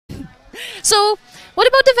So, what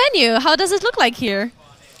about the venue? How does it look like here?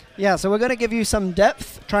 Yeah, so we're going to give you some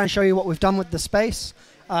depth, try and show you what we've done with the space.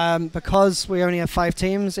 Because we only have 5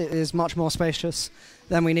 teams, it is much more spacious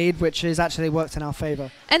than we need, which has actually worked in our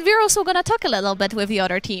favor. And we're also going to talk a little bit with the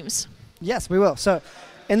other teams. Yes, we will. So,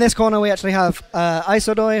 in this corner, we actually have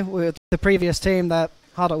Isodoi with the previous team. They're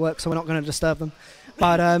hard at work, so we're not going to disturb them.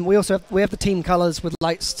 But we also have the team colors with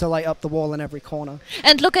lights to light up the wall in every corner.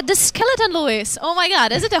 And look at the skeleton, Lewis. Oh my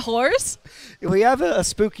God, is it a horse? We have a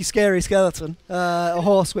spooky, scary skeleton, a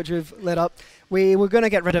horse which we've lit up. We were going to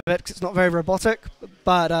get rid of it because it's not very robotic,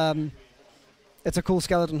 but it's a cool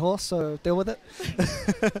skeleton horse, so deal with it.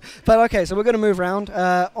 But okay, so we're going to move around.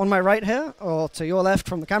 On my right here, or to your left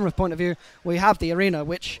from the camera's point of view, we have the arena,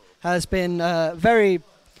 which has been let's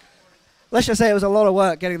just say it was a lot of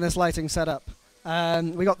work getting this lighting set up.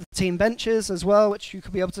 We got the team benches as well, which you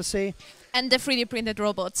could be able to see. And the 3D printed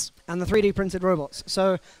robots. And the 3D printed robots.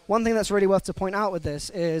 So one thing that's really worth to point out with this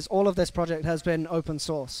is all of this project has been open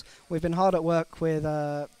source. We've been hard at work with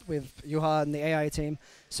Juha and the AI team.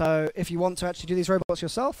 So if you want to actually do these robots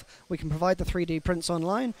yourself, we can provide the 3D prints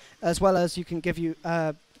online, as well as you can give you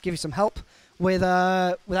some help with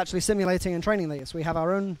actually simulating and training these. We have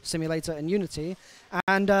our own simulator in Unity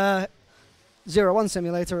and 01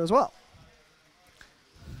 simulator as well.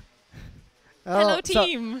 Hello,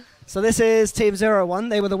 team. So this is Team 01.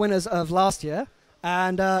 They were the winners of last year.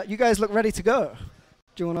 And you guys look ready to go.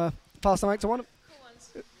 Do you want to pass the mic to one?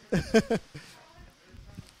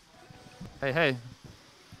 Hey.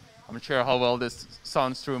 I'm not sure how well this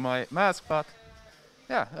sounds through my mask, but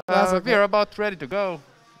yeah, we're about ready to go.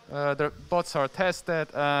 The bots are tested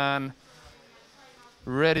and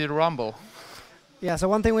ready to rumble. Yeah, so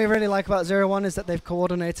one thing we really like about 01 is that they've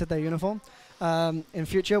coordinated their uniform. In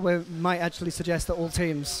future, we might actually suggest that all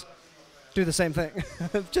teams do the same thing,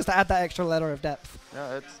 just to add that extra layer of depth.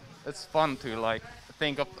 Yeah, it's fun to like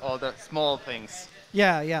think of all the small things.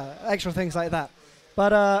 Yeah, extra things like that.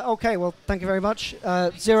 But okay, well, thank you very much.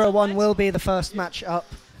 01 will be the first match up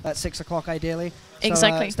at 6 o'clock, ideally. So,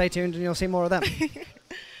 exactly. Stay tuned, and you'll see more of them.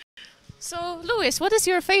 So, Lewis, what is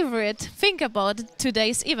your favorite thing about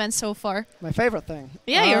today's event so far? My favorite thing?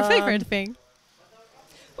 Yeah, your favorite thing.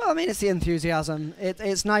 Well, I mean, it's the enthusiasm.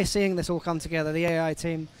 It's nice seeing this all come together. The AI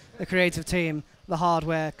team, the creative team, the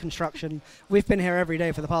hardware, construction. We've been here every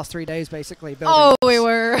day for the past 3 days, basically. Oh, we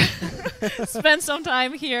were. Spent some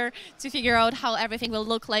time here to figure out how everything will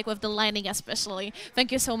look like with the lighting especially.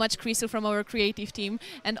 Thank you so much, Krisu, from our creative team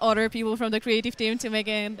and other people from the creative team to make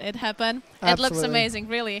it happen. Absolutely. It looks amazing,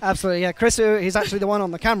 really. Absolutely, yeah. Krisu, he's actually the one on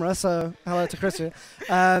the camera, so hello to Krisu.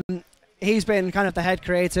 He's been kind of the head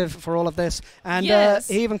creative for all of this, and yes.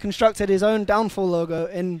 He even constructed his own Downfall logo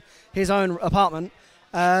in his own apartment.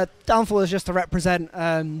 Downfall is just to represent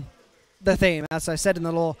the theme, as I said in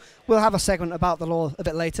the lore. We'll have a segment about the lore a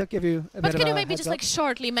bit later, give you a bit of a But can you maybe just like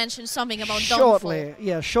shortly mention something about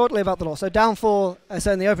Downfall? Shortly about the lore. So Downfall, I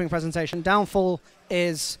said in the opening presentation, Downfall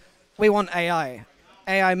is, we want AI.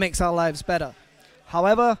 AI makes our lives better.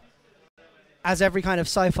 However, as every kind of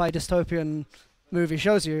sci-fi dystopian movie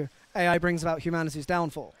shows you, AI brings about humanity's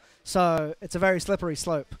downfall. So it's a very slippery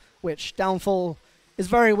slope, which Downfall is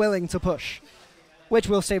very willing to push, which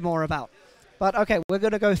we'll see more about. But okay, we're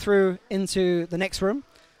going to go through into the next room.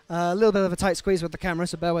 A little bit of a tight squeeze with the camera,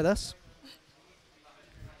 so bear with us.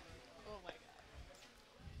 Oh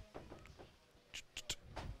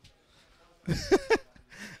my God.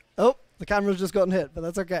 Oh, the camera's just gotten hit, but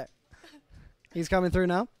that's okay. He's coming through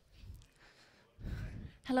now.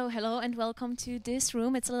 Hello, and welcome to this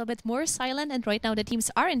room. It's a little bit more silent, and right now the teams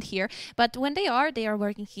aren't here. But when they are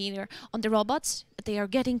working here on the robots. They are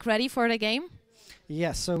getting ready for the game.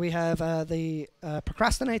 Yes, so we have the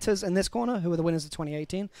procrastinators in this corner, who are the winners of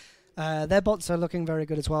 2018. Their bots are looking very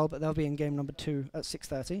good as well, but they'll be in game number 2 at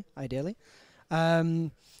 6:30, ideally. I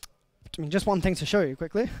mean, just one thing to show you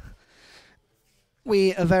quickly.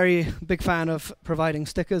 We are very big fan of providing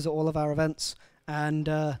stickers at all of our events, and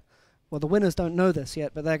well, the winners don't know this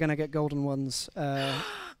yet, but they're going to get golden ones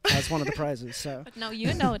as one of the prizes. So. But now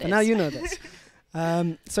you know this. But now you know this.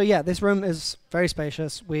 So yeah, this room is very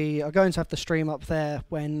spacious. We are going to have the stream up there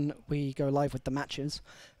when we go live with the matches.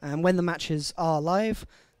 And when the matches are live,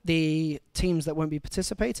 the teams that won't be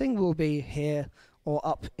participating will be here or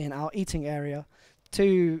up in our eating area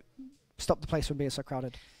to stop the place from being so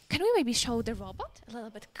crowded. Can we maybe show the robot a little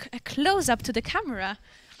bit close up to the camera?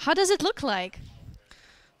 How does it look like?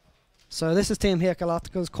 So this is Team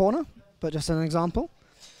Hiekalahtiko's corner, but just an example.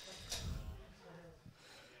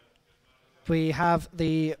 We have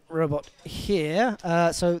the robot here.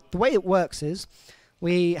 So the way it works is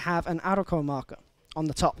we have an Aroko marker on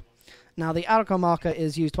the top. Now, the icon marker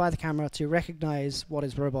is used by the camera to recognize what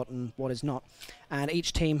is robot and what is not. And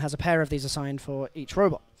each team has a pair of these assigned for each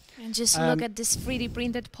robot. And just look at these 3D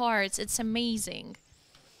printed parts. It's amazing.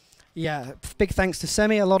 Yeah, big thanks to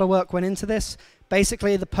Semi. A lot of work went into this.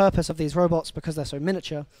 Basically, the purpose of these robots, because they're so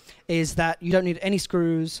miniature, is that you don't need any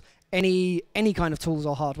screws, any kind of tools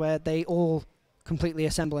or hardware. They all completely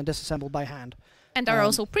assemble and disassemble by hand. And are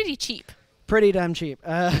also pretty cheap. Pretty damn cheap.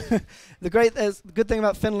 The good thing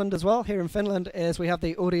about Finland as well, here in Finland, is we have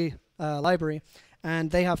the Uri library,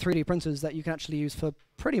 and they have 3D printers that you can actually use for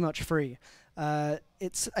pretty much free.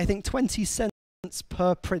 It's, I think, 20 cents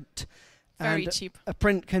per print. Very cheap. A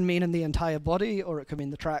print can mean in the entire body, or it can mean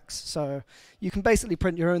the tracks. So you can basically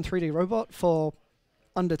print your own 3D robot for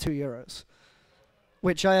under €2,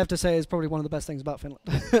 which I have to say is probably one of the best things about Finland,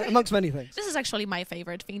 amongst many things. This is actually my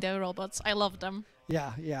favorite thing, the robots. I love them.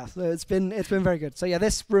 Yeah. So it's been very good. So yeah,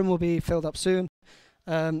 this room will be filled up soon.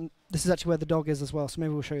 This is actually where the dog is as well, so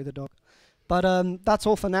maybe we'll show you the dog. But that's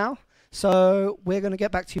all for now. So we're going to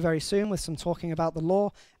get back to you very soon with some talking about the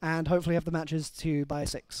lore, and hopefully have the matches to by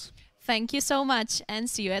 6. Thank you so much, and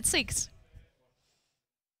see you at 6.